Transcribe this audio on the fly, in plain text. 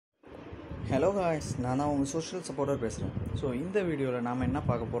Hello guys, நான் தான் உங்கள் சோஷியல் சப்போர்ட்டர் பேசுகிறேன். ஸோ இந்த வீடியோவில் நாம் என்ன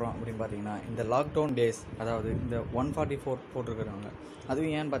பார்க்க போகிறோம் அப்படின்னு பார்த்தீங்கன்னா, இந்த லாக்டவுன் டேஸ், அதாவது இந்த 144 போட்டிருக்கிறாங்க.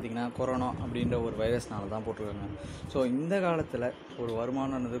 அதுவும் ஏன்னு பார்த்தீங்கன்னா, கொரோனா அப்படின்ற ஒரு வைரஸ்னால தான் போட்டிருக்காங்க. ஸோ இந்த காலத்தில் ஒரு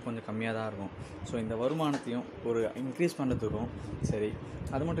வருமானம்ன்றது கொஞ்சம் கம்மியாக தான் இருக்கும். ஸோ இந்த வருமானத்தையும் ஒரு இன்க்ரீஸ் பண்ணுறதுக்கும் சரி,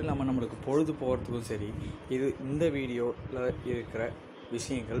 அது மட்டும் இல்லாமல் நம்மளுக்கு பொழுது போகிறதுக்கும் சரி, இந்த வீடியோவில் இருக்கிற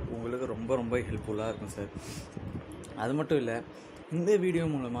விஷயங்கள் உங்களுக்கு ரொம்ப ரொம்ப ஹெல்ப்ஃபுல்லாக இருக்கும் சார். அது மட்டும் இல்லை, இந்த வீடியோ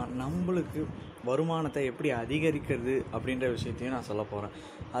மூலமாக நம்மளுக்கு வருமானத்தை எப்படி அதிகரிக்கிறது அப்படின்ற விஷயத்தையும் நான் சொல்ல போகிறேன்.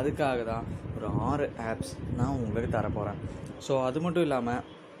 அதுக்காக தான் ஒரு 6 ஆப்ஸ் நான் உங்களுக்கு தரப்போகிறேன். ஸோ அது மட்டும் இல்லாமல்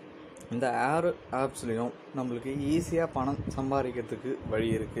இந்த 6 ஆப்ஸ்லேயும் நம்மளுக்கு ஈஸியாக பணம் சம்பாதிக்கிறதுக்கு வழி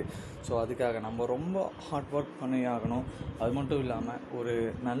இருக்குது. ஸோ அதுக்காக நம்ம ரொம்ப ஹார்ட் ஒர்க் பண்ணி ஆகணும். அது மட்டும் இல்லாமல் ஒரு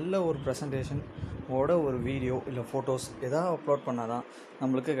நல்ல ஒரு ப்ரெசன்டேஷன் ஒரு வீடியோ இல்லை ஃபோட்டோஸ் எதாவது அப்லோட் பண்ணால் தான்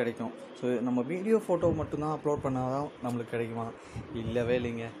நம்மளுக்கு கிடைக்கும். ஸோ நம்ம வீடியோ ஃபோட்டோ மட்டும்தான் அப்லோட் பண்ணால் தான் நம்மளுக்கு கிடைக்குமா? இல்லவே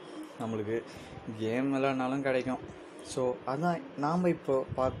இல்லைங்க. நம்மளுக்கு கேம் விளையாடினாலும் கிடைக்கும். ஸோ அதான் நாம் இப்போ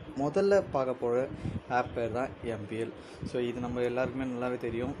முதல்ல பார்க்க போகிற ஆப் பேர் தான் எம்பிஎல். ஸோ இது நம்ம எல்லாருக்குமே நல்லாவே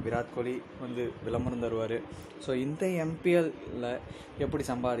தெரியும். விராட் கோலி விளம்பரம் தருவார். ஸோ இந்த எம்பிஎல்ல எப்படி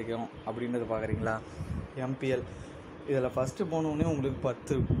சம்பாதிக்கிறோம் அப்படின்றத பார்க்குறீங்களா? எம்பிஎல் இதில் ஃபஸ்ட்டு போனோடனே உங்களுக்கு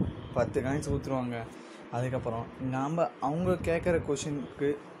 10 காயின்ஸ் ஊற்றுருவாங்க. அதுக்கப்புறம் அவங்க கேட்குற கொஷினுக்கு,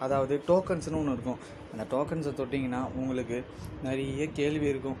 அதாவது டோக்கன்ஸ்னு ஒன்று இருக்கும். அந்த டோக்கன்ஸை தொட்டிங்கன்னா உங்களுக்கு நிறைய கேள்வி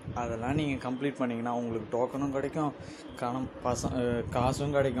இருக்கும். அதெல்லாம் நீங்கள் கம்ப்ளீட் பண்ணிங்கன்னா உங்களுக்கு டோக்கனும் கிடைக்கும்,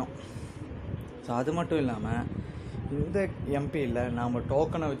 காசும் கிடைக்கும். ஸோ அது மட்டும் இல்லாமல் இந்த எம்பியில் நாம்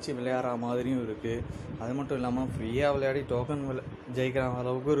டோக்கனை வச்சு விளையாடுற மாதிரியும் இருக்குது. அது மட்டும் இல்லாமல் ஃப்ரீயாக விளையாடி டோக்கன் ஜெயிக்கிற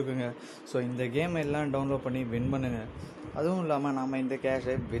அளவுக்கும் இருக்குங்க. ஸோ இந்த கேம் எல்லாம் டவுன்லோட் பண்ணி வின் பண்ணுங்கள். அதுவும் இல்லாமல் நாம் இந்த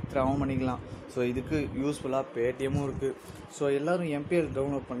கேஷை வித்ராவும் பண்ணிக்கலாம். ஸோ இதுக்கு யூஸ்ஃபுல்லாக பேடிஎம்மும் இருக்குது. ஸோ எல்லோரும் எம்பிஎல்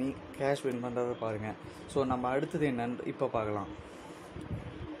டவுன்லோட் பண்ணி கேஷ் வின் பண்ணுறதை பாருங்கள். ஸோ நம்ம அடுத்தது என்னன்னு இப்போ பார்க்கலாம்.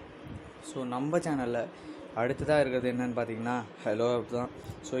 ஸோ நம்ம சேனலில் அடுத்ததாக இருக்கிறது என்னென்னு பார்த்தீங்கன்னா ஹலோ ஆப் தான்.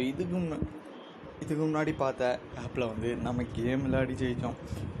 ஸோ இதுக்கு முன்னாடி பார்த்த ஆப்பில் நம்ம கேம் விளையாடி ஜெயித்தோம்.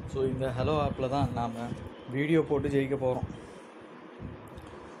 ஸோ இந்த ஹலோ ஆப்பில் தான் நாம் வீடியோ போட்டு ஜெயிக்க போகிறோம்.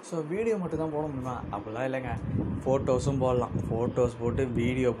 ஸோ வீடியோ மட்டும் தான் போட முடியுமா? அப்படிலாம் இல்லைங்க. ஃபோட்டோஸும் போடலாம். ஃபோட்டோஸ் போட்டு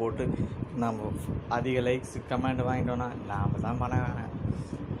வீடியோ போட்டு நம்ம அதிக லைக்ஸ் கமெண்ட் வாங்கிட்டோன்னா நாம் தான் பண்ண வேணாம்.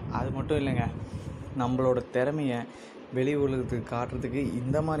 அது மட்டும் இல்லைங்க, நம்மளோட திறமையை வெளி உலகத்துக்கு காட்டுறதுக்கு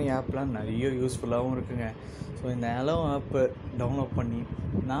இந்த மாதிரி ஆப்லாம் நிறைய யூஸ்ஃபுல்லாகவும் இருக்குங்க. ஸோ இந்த ஹலோ ஆப்பை டவுன்லோட் பண்ணி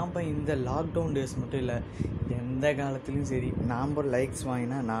நாம் இந்த லாக்டவுன் டேஸ் மட்டும் இல்லை, எந்த காலத்துலேயும் சரி, நாம் லைக்ஸ்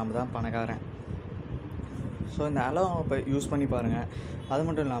வாங்கினா நாம் தான் பணக்காரன். ஸோ இந்த ஹலோ ஆப்பை யூஸ் பண்ணி பாருங்கள். அது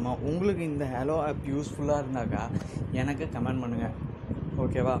மட்டும் இல்லாமல் உங்களுக்கு இந்த ஹலோ ஆப் யூஸ்ஃபுல்லாக இருந்தாக்கா எனக்கு கமெண்ட் பண்ணுங்கள்,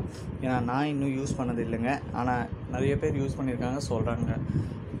 ஓகேவா? ஏன்னா நான் இன்னும் யூஸ் பண்ணது இல்லைங்க, ஆனால் நிறைய பேர் யூஸ் பண்ணியிருக்காங்க சொல்கிறாங்க.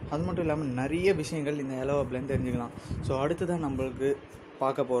 அது மட்டும் இல்லாமல் நிறைய விஷயங்கள் இந்த ஹலோ ஆப்லேருந்து தெரிஞ்சுக்கலாம். ஸோ அடுத்ததான் நம்மளுக்கு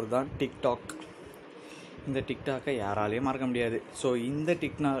பார்க்க போகிறது தான் டிக்டாக். இந்த டிக்டாக்கை யாராலையும் மறக்க முடியாது. ஸோ இந்த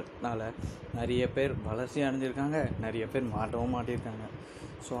டிக்டாக்னால் நிறைய பேர் வளர்ச்சி அடைஞ்சிருக்காங்க, நிறைய பேர் மாட்டவும் மாட்டியிருக்காங்க.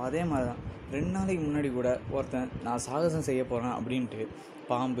 ஸோ அதே மாதிரி தான் 2 நாளைக்கு முன்னாடி கூட ஒருத்தன் நான் சாகசம் செய்ய போகிறேன் அப்படின்ட்டு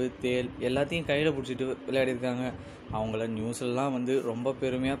பாம்பு, தேல் எல்லாத்தையும் கையில் பிடிச்சிட்டு விளையாடிருக்காங்க. அவங்கள நியூஸ்லாம் ரொம்ப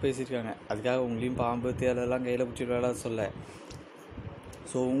பெருமையாக பேசியிருக்காங்க. அதுக்காக உங்களையும் பாம்பு, தேலெல்லாம் கையில் பிடிச்சிட்டு விளையாட சொல்ல.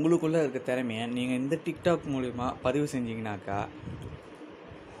 ஸோ உங்களுக்குள்ளே இருக்க திறமையை நீங்கள் இந்த டிக்டாக் மூலிமா பதிவு செஞ்சிங்கனாக்கா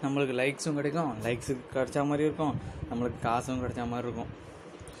நம்மளுக்கு லைக்ஸும் கிடைக்கும், லைக்ஸுக்கு கிடைச்சா மாதிரி இருக்கும், நம்மளுக்கு காசும் கிடைச்சா மாதிரி இருக்கும்.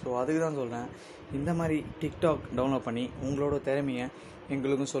 ஸோ அதுக்கு தான் சொல்கிறேன், இந்த மாதிரி டிக்டாக் டவுன்லோட் பண்ணி உங்களோட திறமையை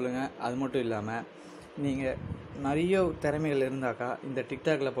எங்களுக்கும் சொல்லுங்கள். அது மட்டும் இல்லாமல் நீங்கள் நிறைய திறமைகள் இருந்தாக்கா இந்த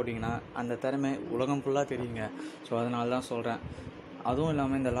டிக்டாக்கில் போட்டிங்கன்னா அந்த திறமை உலகம் ஃபுல்லாக தெரியுங்க. ஸோ அதனால தான் சொல்கிறேன். அதுவும்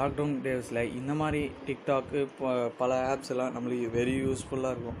இல்லாமல் இந்த லாக்டவுன் டேஸில் இந்த மாதிரி டிக்டாக்கு பல ஆப்ஸ் எல்லாம் நம்மளுக்கு வெரி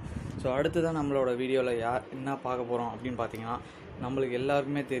யூஸ்ஃபுல்லாக இருக்கும். ஸோ அடுத்து தான் நம்மளோட வீடியோவில் என்ன பார்க்க போகிறோம் அப்படின்னு பார்த்தீங்கன்னா, நம்மளுக்கு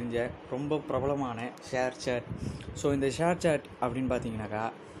எல்லாருக்குமே தெரிஞ்ச ரொம்ப பிரபலமான ஷேர் சேட். ஸோ இந்த ஷேர் சேட் அப்படின்னு பார்த்தீங்கன்னாக்கா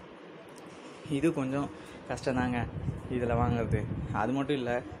இது கொஞ்சம் கஷ்டம்தாங்க இதில் வாங்குறது. அது மட்டும்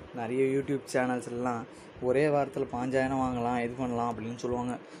இல்லை, நிறைய யூடியூப் சேனல்ஸ்லாம் ஒரே வாரத்தில் 5000 வாங்கலாம், இது பண்ணலாம் அப்படின்னு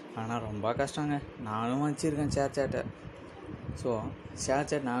சொல்லுவாங்க. ஆனால் ரொம்ப கஷ்டங்க. நானும் வச்சுருக்கேன் ஷேர் சேட்டை. ஸோ ஷேர்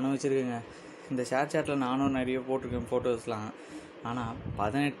சேட் நானும் வச்சுருக்கேங்க. இந்த ஷேர் சேட்டில் நானும் நிறைய போட்டிருக்கேன் ஃபோட்டோஸ்லாம். ஆனால்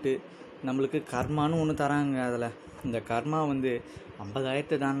 18 நம்மளுக்கு கர்மான்னு ஒன்று தராங்க. அதில் இந்த கர்மா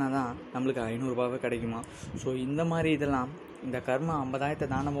 50,000 தானா தான் நம்மளுக்கு 500 ரூபாவே கிடைக்குமா? ஸோ இந்த மாதிரி இதெல்லாம் இந்த கர்மா 50,000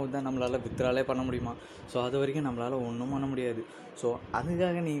 தாண்டும் போது தான் நம்மளால் வித்ராலே பண்ண முடியுமா? ஸோ அது வரைக்கும் நம்மளால் ஒன்றும் பண்ண முடியாது. ஸோ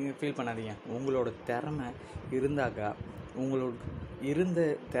அதுக்காக நீங்கள் ஃபீல் பண்ணாதீங்க. உங்களோட திறமை இருந்தாக்கா, உங்களுக்கு இருந்த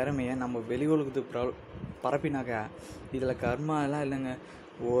திறமையை நம்ம வெளி உலகத்துக்கு பரப்பினாக்கா இதில் கர்மா எல்லாம் இல்லைங்க.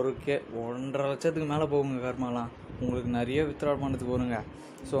 1.5 லட்சத்துக்கு மேலே போகுங்க கர்மாலாம். உங்களுக்கு நிறைய வித்ட்ரா பண்ணுறதுக்கு வருங்க.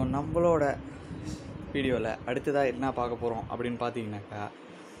 ஸோ நம்மளோட வீடியோவில் அடுத்ததாக என்ன பார்க்க போகிறோம் அப்படின்னு பார்த்தீங்கன்னாக்கா,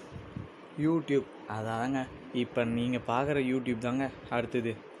 யூடியூப் அதாங்க இப்போ நீங்கள் பார்க்குற யூடியூப் தாங்க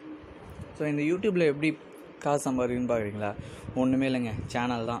அடுத்தது. ஸோ இந்த யூடியூப்பில் எப்படி காசு சம்பாதிக்குன்னு பார்க்குறீங்களா? ஒன்றுமே இல்லைங்க,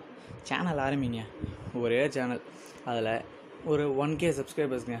 சேனல் தான். சேனல் ஆரம்பிங்க, ஒரே சேனல், அதில் ஒரு 1K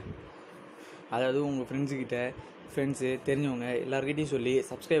சப்ஸ்கிரைபர்ஸுங்க. அதாவது உங்கள் ஃப்ரெண்ட்ஸு தெரிஞ்சவங்க எல்லாருக்கிட்டையும் சொல்லி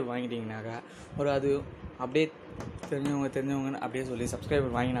சப்ஸ்கிரைப் வாங்கிட்டீங்கனாக்கா அது அப்படியே தெரிஞ்சவங்கன்னு அப்படியே சொல்லி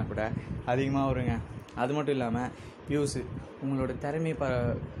சப்ஸ்கிரைபர் வாங்கினா கூட அதிகமாக வருங்க. அது மட்டும் இல்லாமல் வியூஸு, உங்களோட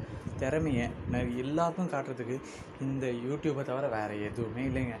திறமையை எல்லாருக்கும் காட்டுறதுக்கு இந்த யூடியூப்பை தவிர வேறு எதுவுமே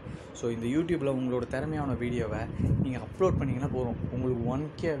இல்லைங்க. ஸோ இந்த யூடியூப்பில் உங்களோட திறமையான வீடியோவை நீங்கள் அப்லோட் பண்ணிங்கன்னா போதும், உங்களுக்கு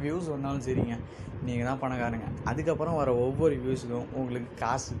 1K வியூஸ் வந்தாலும் சரிங்க, நீங்கள் தான் பணக்காரங்க. அதுக்கப்புறம் வர ஒவ்வொரு வியூஸுக்கும் உங்களுக்கு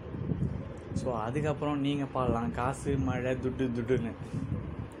காசு. ஸோ அதுக்கப்புறம் நீங்கள் பாடலாம் காசு மழை துட்டுன்னு.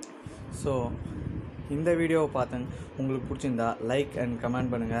 ஸோ இந்த வீடியோவை பார்த்தேன், உங்களுக்கு பிடிச்சிருந்தா லைக் அண்ட்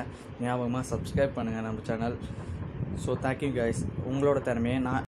கமெண்ட் பண்ணுங்கள், ஞாபகமாக சப்ஸ்கிரைப் பண்ணுங்கள் நம்ம சேனல். So thank you guys. உங்களோட திறமையை நான்